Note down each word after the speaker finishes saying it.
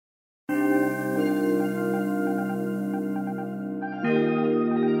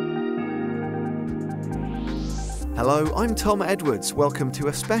Hello, I'm Tom Edwards. Welcome to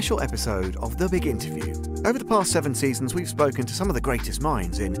a special episode of The Big Interview. Over the past 7 seasons, we've spoken to some of the greatest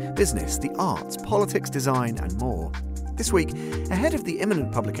minds in business, the arts, politics, design and more. This week, ahead of the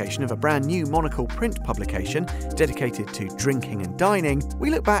imminent publication of a brand new Monocle print publication dedicated to drinking and dining, we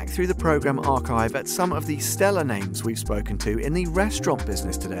look back through the programme archive at some of the stellar names we've spoken to in the restaurant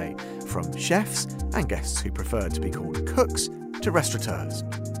business today, from chefs and guests who prefer to be called cooks to restaurateurs.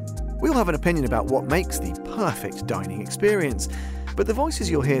 We'll have an opinion about what makes the perfect dining experience, but the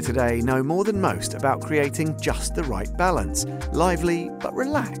voices you'll hear today know more than most about creating just the right balance, lively but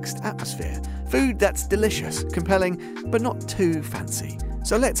relaxed atmosphere, food that's delicious, compelling but not too fancy.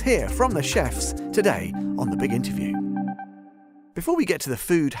 So let's hear from the chefs today on The Big Interview. Before we get to the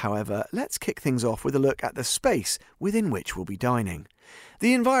food, however, let's kick things off with a look at the space within which we'll be dining.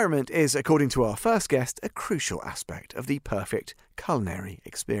 The environment is, according to our first guest, a crucial aspect of the perfect culinary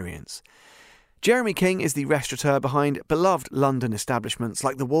experience. Jeremy King is the restaurateur behind beloved London establishments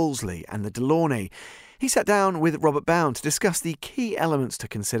like the Wolseley and the Delaunay. He sat down with Robert Bound to discuss the key elements to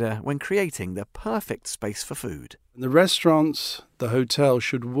consider when creating the perfect space for food. The restaurants, the hotel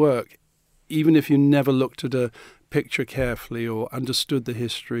should work even if you never looked at a picture carefully or understood the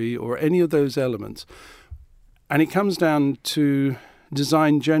history or any of those elements. And it comes down to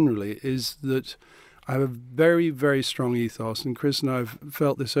design generally, is that I have a very, very strong ethos, and Chris and I have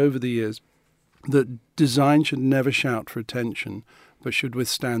felt this over the years, that design should never shout for attention, but should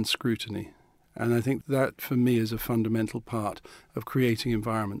withstand scrutiny. And I think that, for me, is a fundamental part of creating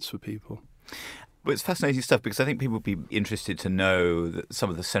environments for people. Well, it's fascinating stuff because I think people would be interested to know that some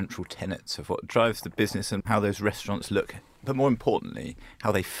of the central tenets of what drives the business and how those restaurants look, but more importantly,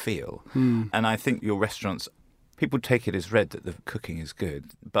 how they feel. And I think your restaurants, people take it as read that the cooking is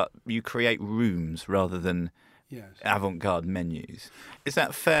good, but you create rooms rather than avant-garde menus. Is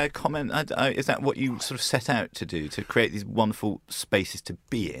that a fair comment? Is that what you sort of set out to do, to create these wonderful spaces to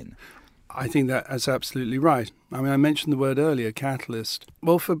be in? I think that's absolutely right. I mean, I mentioned the word earlier, catalyst.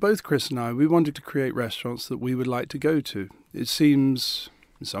 Well, for both Chris and I, we wanted to create restaurants that we would like to go to. It seems,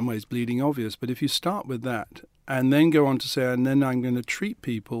 in some ways, bleeding obvious, but if you start with that and then go on to say, and then I'm going to treat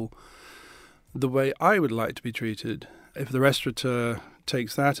people the way I would like to be treated, if the restaurateur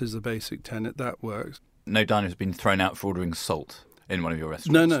takes that as the basic tenet, that works. No diner has been thrown out for ordering salt in one of your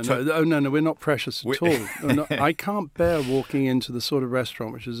restaurants. No, we're not precious at all. I can't bear walking into the sort of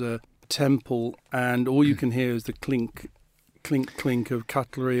restaurant which is a temple and all you can hear is the clink, clink, clink of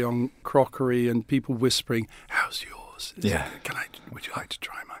cutlery on crockery and people whispering, "How's yours? Would you like to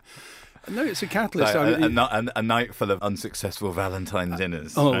try mine?" No, it's a catalyst. A night full of unsuccessful Valentine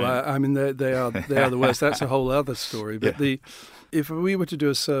dinners. I mean, they are the worst. That's a whole other story. But if we were to do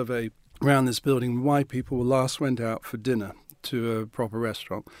a survey around this building, why people last went out for dinner to a proper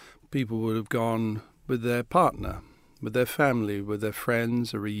restaurant, people would have gone with their partner, with their family, with their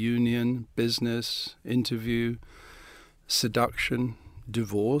friends, a reunion, business, interview, seduction,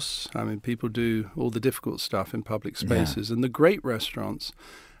 divorce. I mean, people do all the difficult stuff in public spaces. And the great restaurants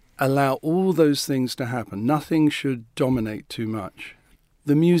allow all those things to happen. Nothing should dominate too much.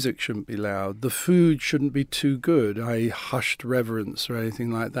 The music shouldn't be loud. The food shouldn't be too good, i.e. hushed reverence or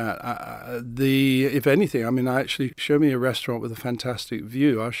anything like that. If anything, I mean, show me a restaurant with a fantastic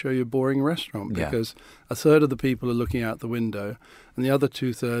view. I'll show you a boring restaurant because a third of the people are looking out the window and the other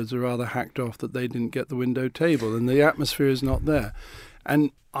 2/3 are rather hacked off that they didn't get the window table and the atmosphere is not there. And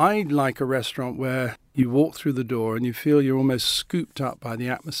I like a restaurant where you walk through the door and you feel you're almost scooped up by the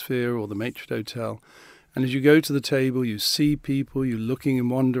atmosphere or the maitre d'hotel. And as you go to the table, you see people, you're looking in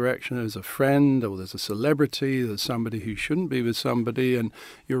one direction, there's a friend or there's a celebrity, there's somebody who shouldn't be with somebody, and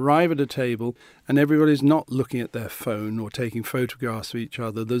you arrive at a table and everybody's not looking at their phone or taking photographs of each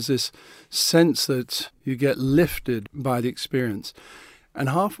other. There's this sense that you get lifted by the experience. And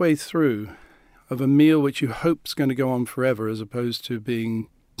halfway through of a meal which you hope is going to go on forever as opposed to being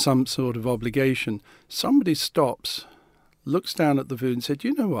some sort of obligation, somebody stops, looks down at the food and said,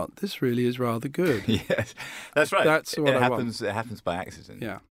 "You know what? This really is rather good." Yes, that's right. That's what it happens. It happens by accident.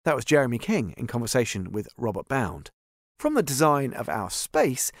 Yeah. That was Jeremy King in conversation with Robert Bound. From the design of our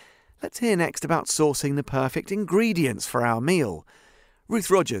space, let's hear next about sourcing the perfect ingredients for our meal. Ruth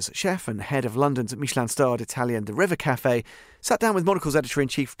Rogers, chef and head of London's Michelin-starred Italian The River Cafe, sat down with Monocle's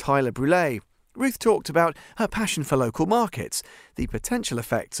editor-in-chief Tyler Brûlé. Ruth talked about her passion for local markets, the potential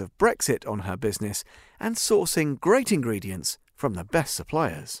effects of Brexit on her business, and sourcing great ingredients from the best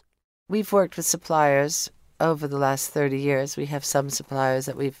suppliers. We've worked with suppliers over the last 30 years. We have some suppliers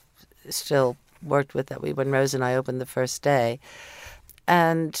that we've still worked with when Rose and I opened the first day.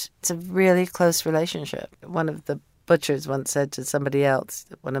 And it's a really close relationship. One of the butchers once said to somebody else,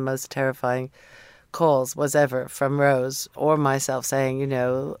 one of the most terrifying calls was ever from Rose or myself saying,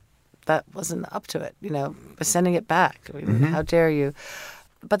 that wasn't up to it. We're sending it back. I mean, how dare you?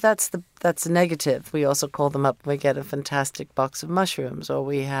 But that's the negative. We also call them up and we get a fantastic box of mushrooms, or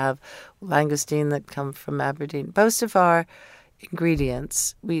we have langoustine that come from Aberdeen. Most of our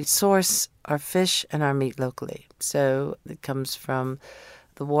ingredients, we source our fish and our meat locally. So it comes from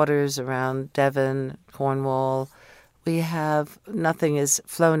the waters around Devon, Cornwall. We have, nothing is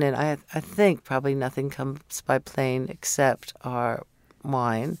flown in. I think probably nothing comes by plane except our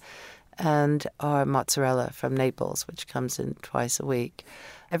wine and our mozzarella from Naples, which comes in twice a week.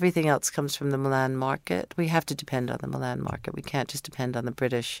 Everything else comes from the Milan market. We have to depend on the Milan market. We can't just depend on the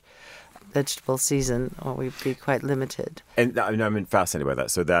British vegetable season, or we'd be quite limited. And I'm fascinated by that.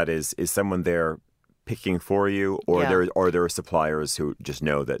 So that is someone there picking for you, or there are suppliers who just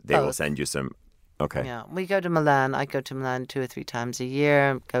know that they will send you some. Okay. Yeah, we go to Milan. I go to Milan 2 or 3 times a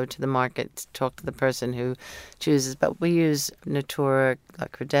year, go to the market, talk to the person who chooses. But we use Natura, La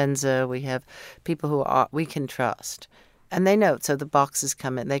Credenza. We have people who we can trust. And they know. So the boxes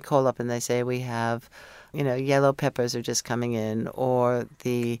come in. They call up and they say, we have, yellow peppers are just coming in, or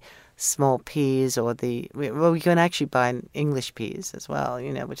the small peas, or we can actually buy English peas as well,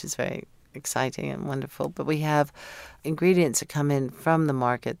 which is very exciting and wonderful. But we have ingredients that come in from the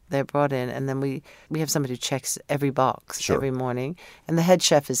market. They're brought in, and then we have somebody who checks every box every morning, and the head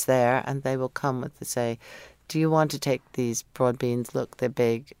chef is there, and they will come with say, do you want to take these broad beans? Look, they're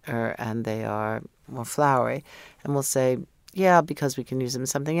big and they are more floury. And we'll say, yeah, because we can use them in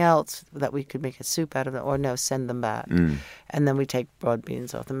something else, that we could make a soup out of it, or no, send them back. And then we take broad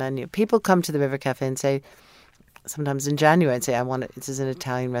beans off the menu. People come to the River Cafe and say, sometimes in January, and say, this is an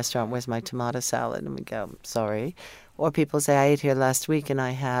Italian restaurant, where's my tomato salad? And we go, sorry. Or people say, I ate here last week and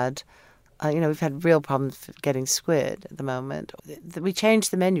I had, we've had real problems getting squid at the moment. We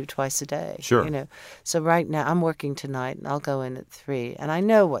change the menu twice a day. Sure. So right now, I'm working tonight and I'll go in at 3. And I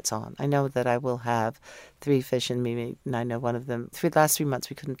know what's on. I know that I will have 3 fish and meat. And I know one of them, the last 3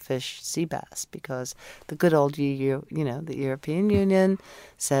 months we couldn't fish sea bass because the good old the European Union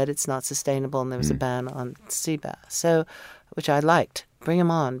said it's not sustainable, and there was a ban on sea bass. So, which I liked. Bring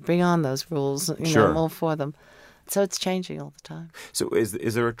them on. Bring on those rules. I'm all for them. So it's changing all the time. So is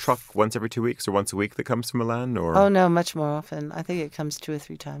there a truck once every 2 weeks or once a week that comes from Milan? Or? Oh, no, much more often. I think it comes 2 or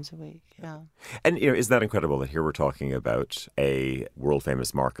 3 times a week, yeah. And isn't that incredible that here we're talking about a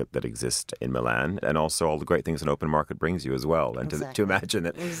world-famous market that exists in Milan, and also all the great things an open market brings you as well. And to imagine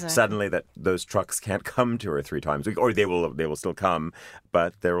that suddenly that those trucks can't come 2 or 3 times a week, or they will still come,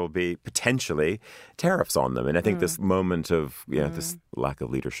 but there will be potentially tariffs on them. And I think this moment of this lack of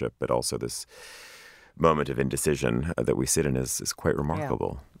leadership, but also this moment of indecision that we sit in is quite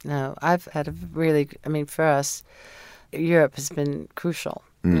remarkable. Yeah. No, I've had for us, Europe has been crucial,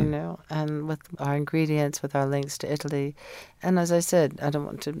 and with our ingredients, with our links to Italy. And as I said, I don't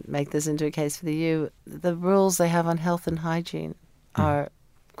want to make this into a case for the EU. The rules they have on health and hygiene are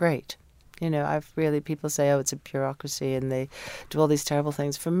great. People say, it's a bureaucracy and they do all these terrible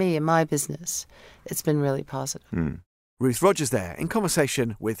things. For me, in my business, it's been really positive. Ruth Rogers there in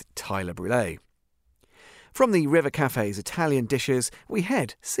conversation with Tyler Brûlé. From the River Cafe's Italian dishes, we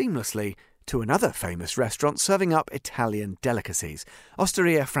head seamlessly to another famous restaurant serving up Italian delicacies,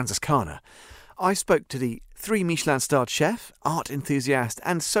 Osteria Francescana. I spoke to the 3 Michelin-starred chef, art enthusiast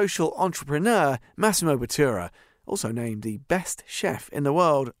and social entrepreneur Massimo Bottura, also named the best chef in the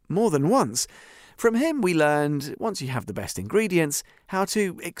world more than once. From him we learned, once you have the best ingredients, how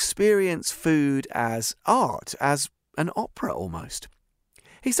to experience food as art, as an opera almost.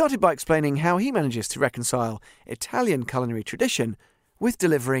 He started by explaining how he manages to reconcile Italian culinary tradition with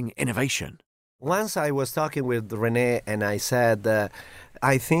delivering innovation. Once I was talking with René and I said,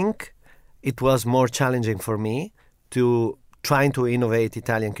 I think it was more challenging for me to trying to innovate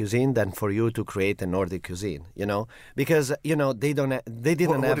Italian cuisine than for you to create a Nordic cuisine, because, they didn't have...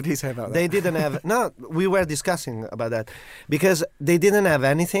 What did he say about that? They didn't have... No, we were discussing about that because they didn't have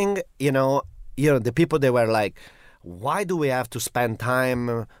anything, the people, they were like, why do we have to spend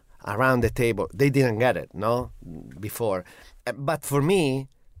time around the table? They didn't get it, before. But for me,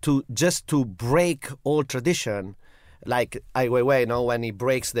 to break all tradition, like Ai Weiwei, when he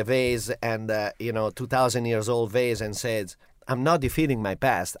breaks the vase and, 2,000 years old vase and says, I'm not defeating my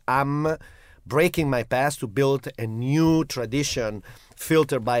past. I'm breaking my past to build a new tradition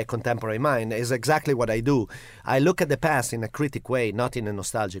filtered by a contemporary mind is exactly what I do. I look at the past in a critical way, not in a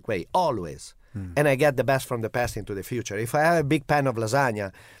nostalgic way, always. And I get the best from the past into the future. If I have a big pan of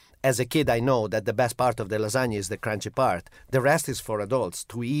lasagna, as a kid I know that the best part of the lasagna is the crunchy part. The rest is for adults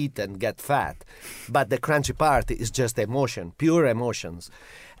to eat and get fat. But the crunchy part is just emotion, pure emotions.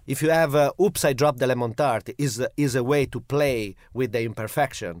 If you have oops, I dropped the lemon tart is a way to play with the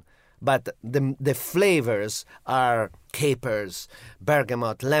imperfection. But the flavors are capers,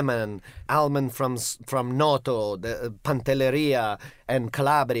 bergamot, lemon, almond from Noto, the Pantelleria and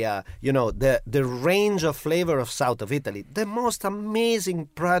Calabria. You know, the range of flavor of south of Italy. The most amazing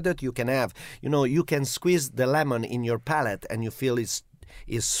product you can have. You know, you can squeeze the lemon in your palate and you feel is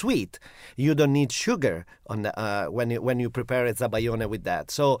sweet. You don't need sugar on the, when you prepare a zabaione with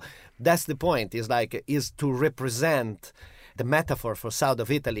that. So that's the point. Is to represent the metaphor for south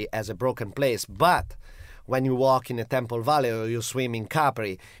of Italy as a broken place. But when you walk in a Temple Valley or you swim in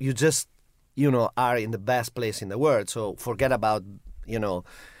Capri, you just, are in the best place in the world. So forget about,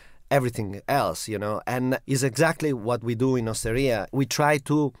 everything else, And is exactly what we do in Osteria. We try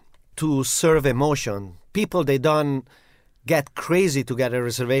to serve emotion. People, they don't get crazy to get a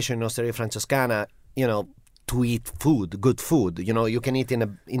reservation in Osteria Francescana, to eat food, good food. You can eat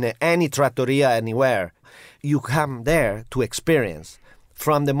in any trattoria anywhere. You come there to experience.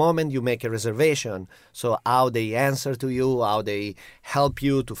 From the moment you make a reservation, so how they answer to you, how they help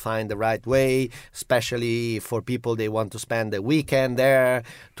you to find the right way, especially for people they want to spend the weekend there,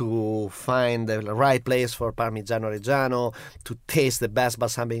 to find the right place for Parmigiano Reggiano, to taste the best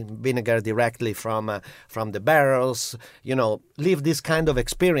balsamic vinegar directly from the barrels, live this kind of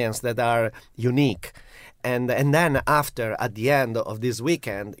experience that are unique. And then at the end of this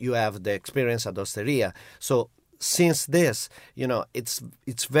weekend, you have the experience at Osteria. So since this,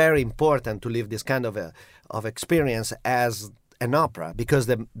 it's very important to live this kind of experience as an opera, because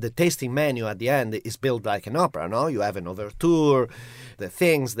the tasting menu at the end is built like an opera. No, you have an overture, the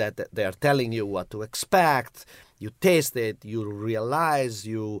things that they are telling you what to expect. You taste it, you realize,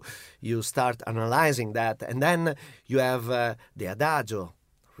 you start analyzing that, and then you have the adagio.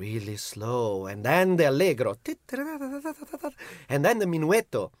 Really slow, and then the allegro, and then the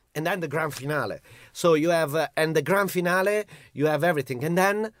minuetto, and then the grand finale. So you have, and the grand finale, you have everything. And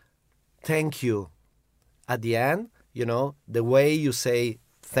then, thank you. At the end, the way you say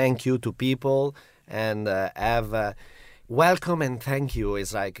thank you to people and have welcome and thank you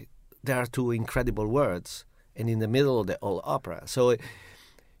is like, there are two incredible words, and in the middle of the whole opera. So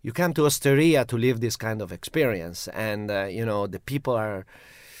you come to Osteria to live this kind of experience, and, the people are...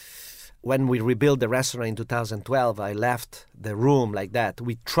 When we rebuilt the restaurant in 2012, I left the room like that.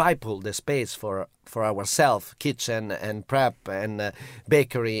 We tripled the space for ourselves, kitchen and prep and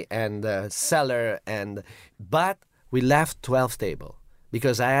bakery and cellar. But we left 12 tables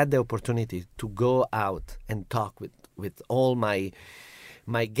because I had the opportunity to go out and talk with all my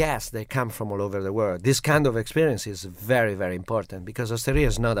guests that come from all over the world. This kind of experience is very, very important because Osteria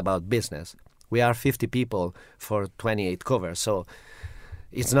is not about business. We are 50 people for 28 covers, so...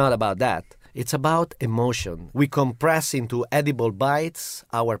 It's not about that. It's about emotion. We compress into edible bites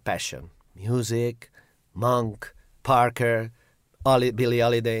our passion. Music, Monk, Parker, Billie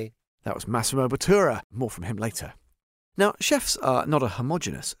Holiday. That was Massimo Bottura. More from him later. Now, chefs are not a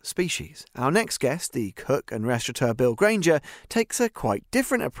homogenous species. Our next guest, the cook and restaurateur Bill Granger, takes a quite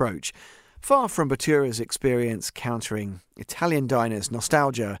different approach. Far from Bottura's experience countering Italian diners'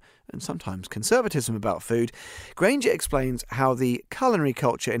 nostalgia and sometimes conservatism about food, Granger explains how the culinary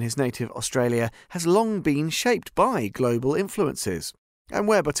culture in his native Australia has long been shaped by global influences. And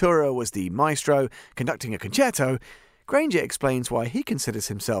where Bottura was the maestro conducting a concerto, Granger explains why he considers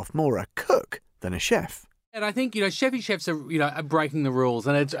himself more a cook than a chef. And I think, chefs are breaking the rules,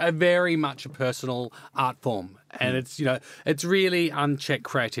 and it's very much a personal art form. And it's really unchecked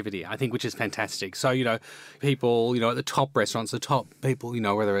creativity, I think, which is fantastic. So, people, at the top restaurants, the top people,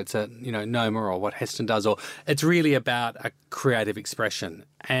 whether it's at, Noma or what Heston does, or it's really about a creative expression,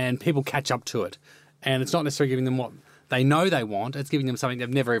 and people catch up to it. And it's not necessarily giving them what they know they want, it's giving them something they've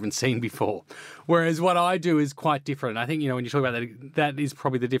never even seen before. Whereas what I do is quite different. I think, when you talk about that, that is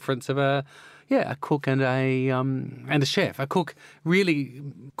probably the difference of a cook and a chef. A cook really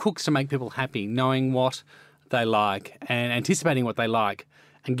cooks to make people happy, knowing what they like and anticipating what they like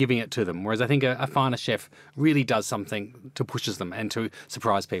and giving it to them. Whereas I think a finer chef really does something to pushes them and to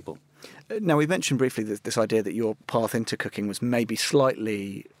surprise people. Now, we mentioned briefly this idea that your path into cooking was maybe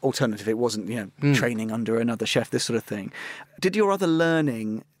slightly alternative. It wasn't, training under another chef, this sort of thing. Did your other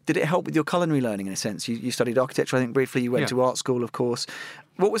learning, did it help with your culinary learning in a sense? You studied architecture, I think, briefly. You went to art school, of course.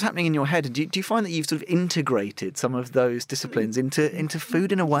 What was happening in your head? Do you find that you've sort of integrated some of those disciplines into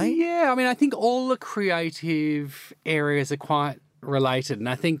food in a way? Yeah, I think all the creative areas are quite related. And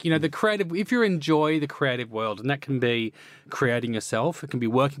I think, the creative, if you enjoy the creative world, and that can be creating yourself, it can be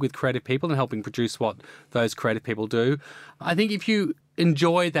working with creative people and helping produce what those creative people do. I think if you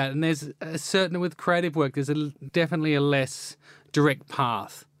enjoy that, and there's a certain, with creative work, there's definitely a less direct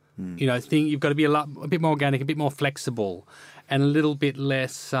path You know, you've got to be a bit more organic, a bit more flexible, and a little bit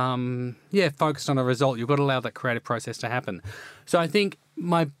less, focused on a result. You've got to allow that creative process to happen. So I think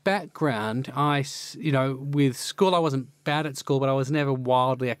my background, with school, I wasn't bad at school, but I was never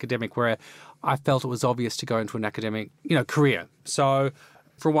wildly academic where I felt it was obvious to go into an academic, career. So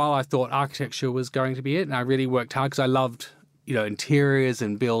for a while I thought architecture was going to be it, and I really worked hard because I loved, interiors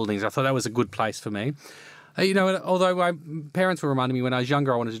and buildings. I thought that was a good place for me. Although my parents were reminding me when I was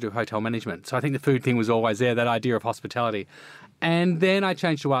younger I wanted to do hotel management. So I think the food thing was always there, that idea of hospitality. And then I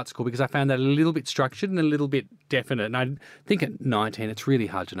changed to art school because I found that a little bit structured and a little bit definite. And I think at 19, it's really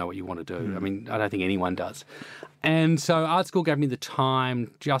hard to know what you want to do. I mean, I don't think anyone does. And so art school gave me the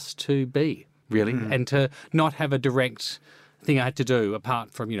time just to be, really, and to not have a direct thing I had to do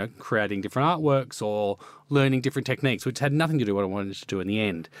apart from, creating different artworks or learning different techniques, which had nothing to do with what I wanted to do in the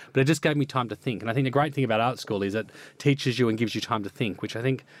end. But it just gave me time to think. And I think the great thing about art school is it teaches you and gives you time to think, which I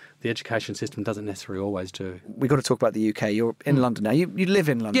think the education system doesn't necessarily always do. We've got to talk about the UK. You're in London now. You live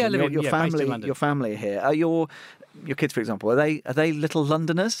in London. Yeah, your family, based in London. Your family are here. Your kids, for example, are they little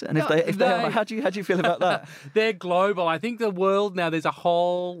Londoners? And if they are, how do you feel about that? They're global. I think the world now, there's a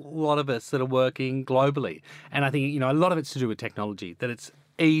whole lot of us that are working globally, and I think a lot of it's to do with technology. That it's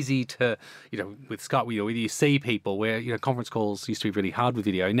easy to with Skype, where you see people where conference calls used to be really hard with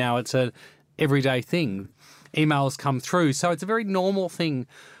video. Now it's a everyday thing. Emails come through, so it's a very normal thing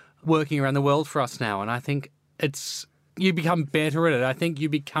working around the world for us now, and I think you become better at it. I think you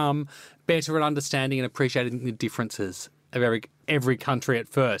become better at understanding and appreciating the differences of every country at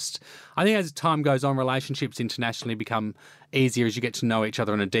first. I think as time goes on, relationships internationally become easier as you get to know each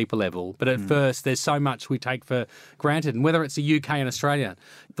other on a deeper level. But at first, there's so much we take for granted. And whether it's the UK and Australia,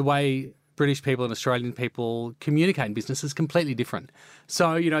 the way British people and Australian people communicate in business is completely different.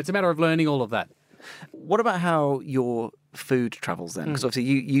 So, it's a matter of learning all of that. What about how your food travels then? Because obviously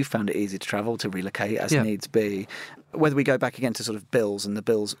you found it easy to travel, to relocate as needs be. Whether we go back again to sort of Bill's and the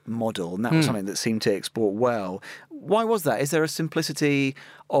Bill's model, and that was something that seemed to export well. Why was that? Is there a simplicity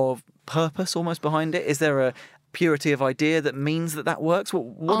of purpose almost behind it? Is there a purity of idea that means that works?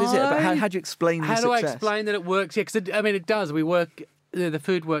 What is it about? How do you explain the success? How do I explain that it works? Yeah, because it does. We work. The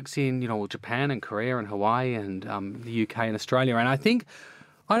food works in Japan and Korea and Hawaii and the UK and Australia, and I think.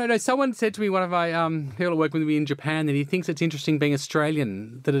 I don't know, someone said to me, one of my people who work with me in Japan, that he thinks it's interesting being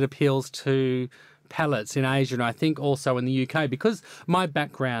Australian, that it appeals to palates in Asia, and I think also in the UK, because my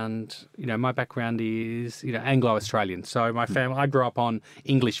background is, Anglo-Australian. So my family, I grew up on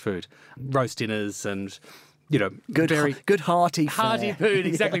English food, roast dinners and, good hearty food,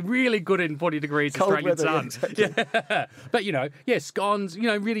 exactly. Yeah. Really good in 40 degrees Cold Australian weather, sun. Yeah, exactly. Yeah. But, scones,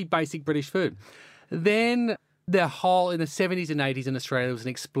 really basic British food. Then in the 70s and 80s in Australia, there was an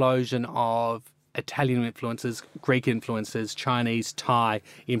explosion of Italian influences, Greek influences, Chinese, Thai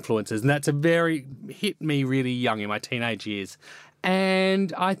influences. And that's hit me really young in my teenage years.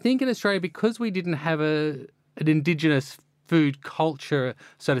 And I think in Australia, because we didn't have an indigenous food culture,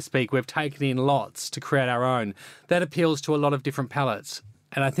 so to speak, we've taken in lots to create our own. That appeals to a lot of different palates.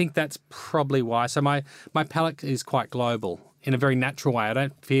 And I think that's probably why. So my palate is quite global in a very natural way. I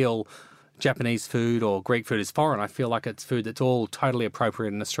don't feel Japanese food or Greek food is foreign. I feel like it's food that's all totally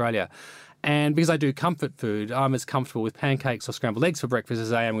appropriate in Australia. And because I do comfort food, I'm as comfortable with pancakes or scrambled eggs for breakfast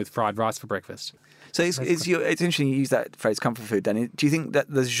as I am with fried rice for breakfast. So it's interesting you use that phrase comfort food, Danny. Do you think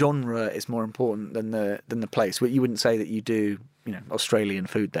that the genre is more important than the place? You wouldn't say that you do Australian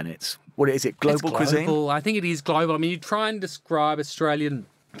food then? What is it, global cuisine? I think it is global. I mean, you try and describe Australian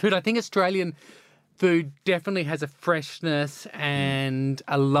food. I think Australian food definitely has a freshness and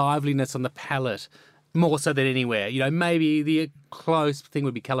a liveliness on the palate, more so than anywhere. Maybe the close thing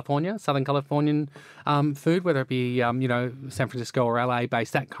would be California, Southern Californian food, whether it be, San Francisco or LA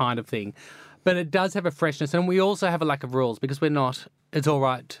based, that kind of thing. But it does have a freshness, and we also have a lack of rules because it's all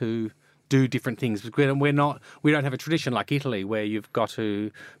right to do different things. We don't have a tradition like Italy where you've got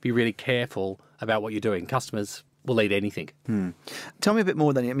to be really careful about what you're doing. Customers will eat anything. Tell me a bit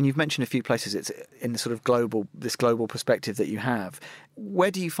more then. I mean, you've mentioned a few places it's in the sort of global perspective that you have.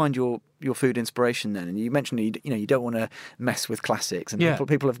 Where do you find your food inspiration then? And you mentioned you don't want to mess with classics, and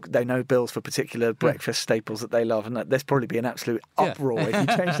people they know Bill's for particular breakfast staples that they love, and there's probably be an absolute uproar if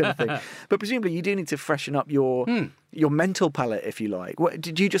you changed anything. But presumably you do need to freshen up your mental palate, if you like.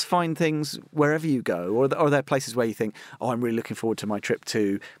 Did you just find things wherever you go, or are there places where you think, I'm really looking forward to my trip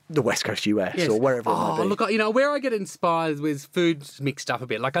to the West Coast US or wherever it might be? Look, where I get inspired with food's mixed up a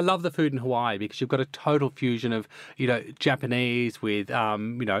bit. Like I love the food in Hawaii because you've got a total fusion of Japanese with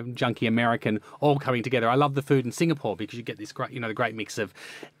junky American all coming together. I love the food in Singapore because you get this great, the great mix of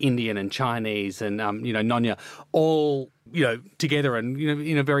Indian and Chinese and, Nonya all, together and,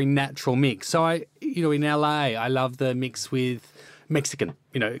 in a very natural mix. So in LA, I love the mix with Mexican,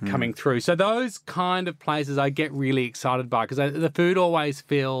 coming through. So those kind of places I get really excited by because the food always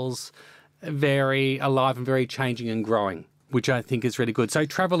feels very alive and very changing and growing, which I think is really good. So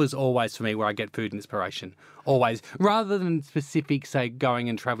travel is always for me where I get food inspiration, always, rather than specific, say, going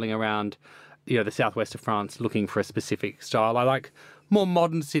and travelling around, the southwest of France looking for a specific style. I like more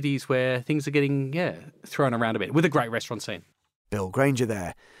modern cities where things are getting, thrown around a bit with a great restaurant scene. Bill Granger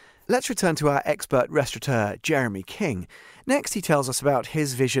there. Let's return to our expert restaurateur, Jeremy King. Next, he tells us about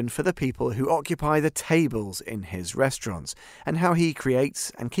his vision for the people who occupy the tables in his restaurants and how he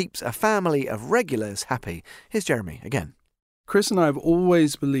creates and keeps a family of regulars happy. Here's Jeremy again. Chris and I have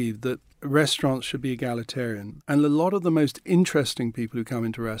always believed that restaurants should be egalitarian, and a lot of the most interesting people who come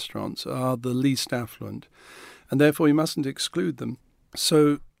into restaurants are the least affluent, and therefore you mustn't exclude them.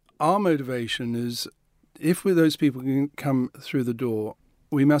 So our motivation is, if those people can come through the door,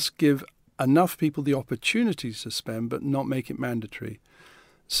 we must give enough people the opportunities to spend, but not make it mandatory,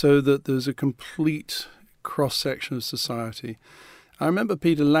 so that there's a complete cross-section of society. I remember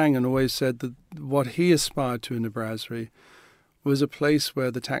Peter Langen always said that what he aspired to in the brasserie was a place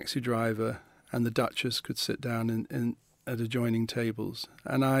where the taxi driver and the Duchess could sit down at adjoining tables,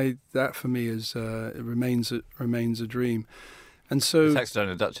 and that for me is it remains a dream. And so, the taxi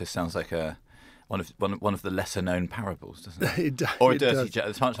driver and the Duchess sounds like one of the lesser known parables, doesn't it? Or a dirty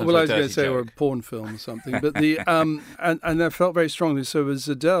joke. Well, I was going to say, or a porn film or something. But the and I felt very strongly. So with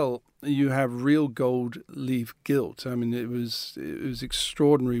Zedel, you have real gold leaf gilt. I mean, it was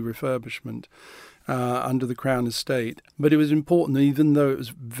extraordinary refurbishment under the Crown Estate. But it was important, even though it was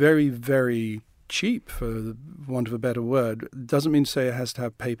very, very cheap, for want of a better word. It doesn't mean to say it has to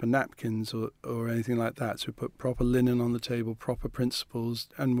have paper napkins or anything like that. So we put proper linen on the table, proper principles,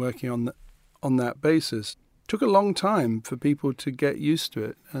 and working on that basis. Took a long time for people to get used to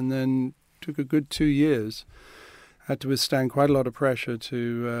it, and then took a good 2 years. Had to withstand quite a lot of pressure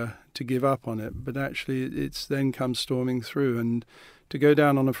to give up on it, but actually it's then come storming through. And to go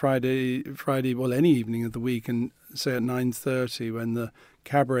down on a Friday, well, any evening of the week, and say at 9:30 when the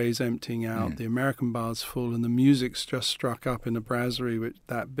cabaret's emptying out, the American bar's full, and the music's just struck up in a brasserie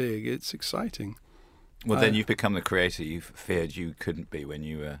that big, it's exciting. Well, then you've become the creator you feared you couldn't be when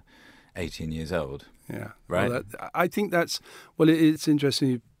you were 18 years old. Yeah. Right? Well, I think it's interesting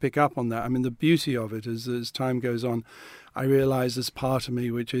you pick up on that. I mean, the beauty of it is, as time goes on, I realise there's part of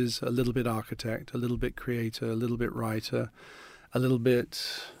me which is a little bit architect, a little bit creator, a little bit writer, a little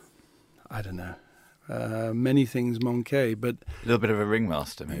bit, I don't know, many things manqué, but a little bit of a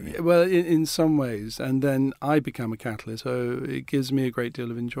ringmaster, maybe. Well, in some ways. And then I become a catalyst, so it gives me a great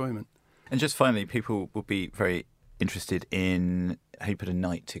deal of enjoyment. And just finally, people will be very interested in how you put a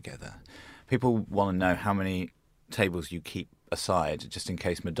night together. People want to know how many tables you keep aside just in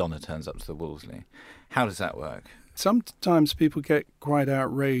case Madonna turns up to the Wolseley. How does that work? Sometimes people get quite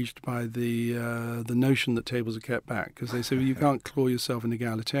outraged by the notion that tables are kept back, because they say, well, you can't call yourself an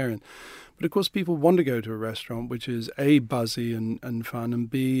egalitarian. But of course people want to go to a restaurant which is A, buzzy and fun, and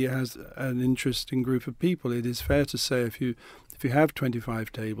B, has an interesting group of people. It is fair to say if you have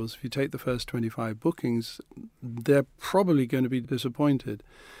 25 tables, if you take the first 25 bookings, they're probably going to be disappointed.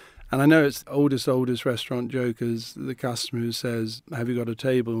 And I know it's oldest restaurant joke is the customer who says, have you got a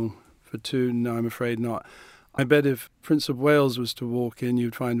table for two? No, I'm afraid not. I bet if Prince of Wales was to walk in,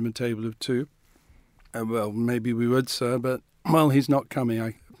 you'd find him a table of two. Well, maybe we would, sir, but, well, he's not coming.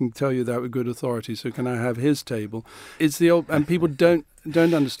 I can tell you that with good authority, so can I have his table? It's the old, and people don't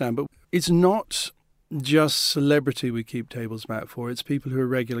understand, but it's not just celebrity we keep tables back for. It's people who are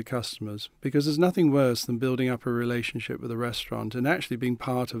regular customers, because there's nothing worse than building up a relationship with a restaurant and actually being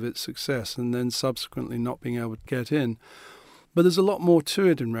part of its success and then subsequently not being able to get in. But there's a lot more to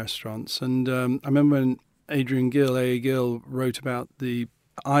it in restaurants. And I remember when Adrian Gill, A.A. Gill, wrote about the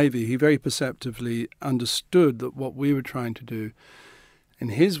Ivy, he very perceptively understood that what we were trying to do, in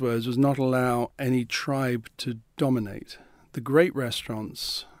his words, was not allow any tribe to dominate. The great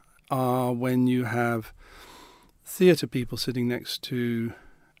restaurants are when you have theatre people sitting next to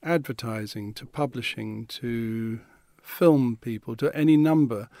advertising, to publishing, to film people, to any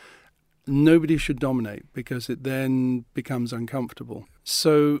number. Nobody should dominate, because it then becomes uncomfortable.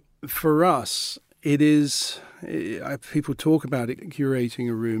 So for us, it is, people talk about it, curating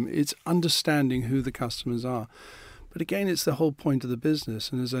a room. It's understanding who the customers are. But again, it's the whole point of the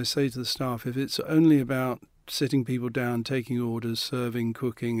business. And as I say to the staff, if it's only about sitting people down, taking orders, serving,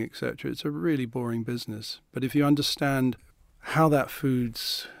 cooking, etc., it's a really boring business. But if you understand how that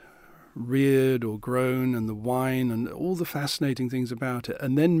food's reared or grown, and the wine and all the fascinating things about it,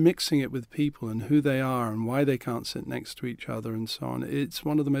 and then mixing it with people and who they are and why they can't sit next to each other and so on. It's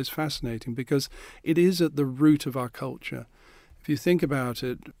one of the most fascinating because it is at the root of our culture. If you think about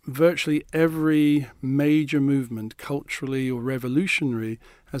it, virtually every major movement, culturally or revolutionary,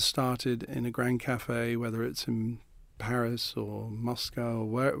 has started in a grand cafe, whether it's in Paris or Moscow or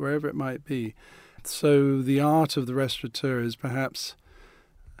wherever it might be. So the art of the restaurateur is perhaps,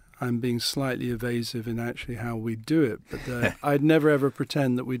 I'm being slightly evasive in actually how we do it, but I'd never ever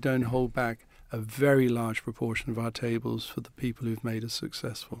pretend that we don't hold back a very large proportion of our tables for the people who've made us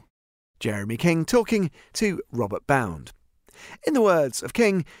successful. Jeremy King talking to Robert Bound. In the words of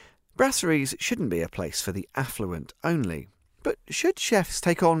King, brasseries shouldn't be a place for the affluent only. But should chefs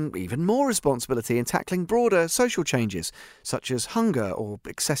take on even more responsibility in tackling broader social changes, such as hunger or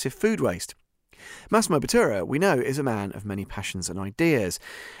excessive food waste? Massimo Bottura, we know, is a man of many passions and ideas.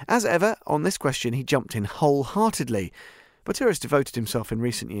 As ever, on this question he jumped in wholeheartedly. Bottura's devoted himself in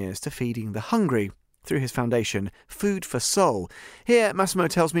recent years to feeding the hungry through his foundation, Food for Soul. Here, Massimo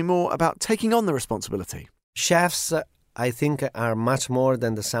tells me more about taking on the responsibility. Chefs, I think, are much more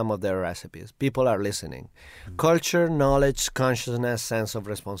than the sum of their recipes. People are listening. Culture, knowledge, consciousness, sense of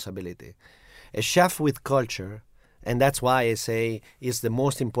responsibility. A chef with culture, and that's why I say is the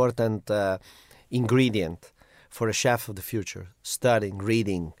most important ingredient for a chef of the future. Studying,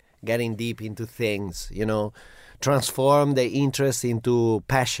 reading, getting deep into things, transform the interest into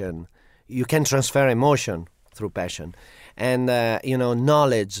passion. You can transfer emotion through passion. And,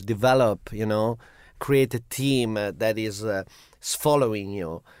 knowledge, develop, create a team that is following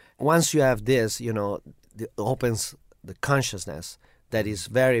you. Once you have this, it opens the consciousness that is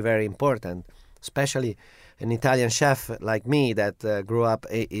very, very important, especially an Italian chef like me that grew up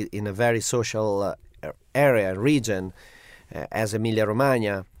in a very social area, region, as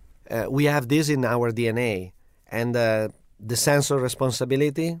Emilia-Romagna. We have this in our DNA. And the sense of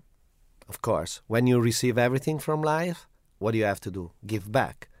responsibility, of course, when you receive everything from life, what do you have to do? Give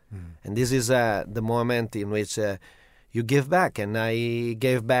back. And this is the moment in which you give back. And I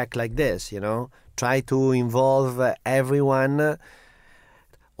gave back like this, Try to involve everyone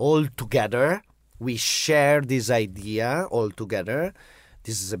all together. We share this idea all together.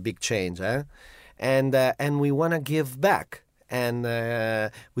 This is a big change, and we want to give back, and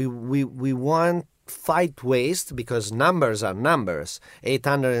we want fight waste because numbers are numbers.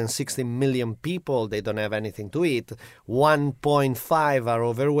 860 million people, they don't have anything to eat. 1.5 are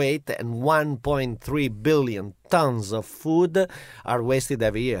overweight, and 1.3 billion tons of food are wasted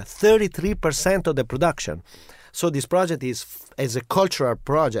every year. 33% of the production. So this project is a cultural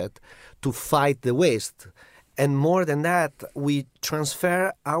project to fight the waste. And more than that, we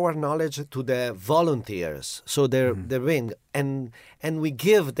transfer our knowledge to the volunteers. So they're in, and we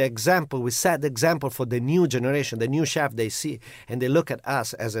give the example, we set the example for the new generation, the new chef they see, and they look at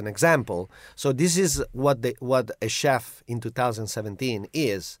us as an example. So this is what a chef in 2017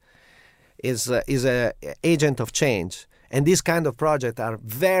 is a agent of change. And these kind of projects are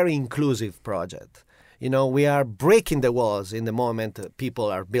very inclusive projects. We are breaking the walls in the moment people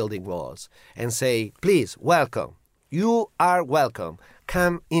are building walls and say, please, welcome. You are welcome.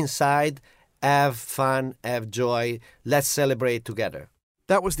 Come inside, have fun, have joy. Let's celebrate together.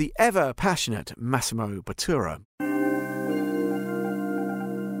 That was the ever passionate Massimo Bottura.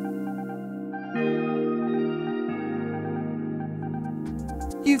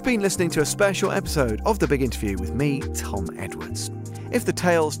 You've been listening to a special episode of The Big Interview with me, Tom Edwards. If the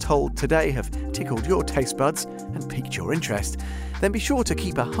tales told today have tickled your taste buds and piqued your interest, then be sure to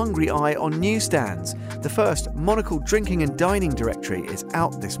keep a hungry eye on newsstands. The first Monocle Drinking and Dining Directory is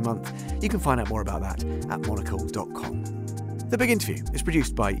out this month. You can find out more about that at monocle.com. The Big Interview is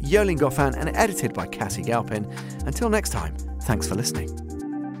produced by Yolin Goffin and edited by Cassie Galpin. Until next time, thanks for listening.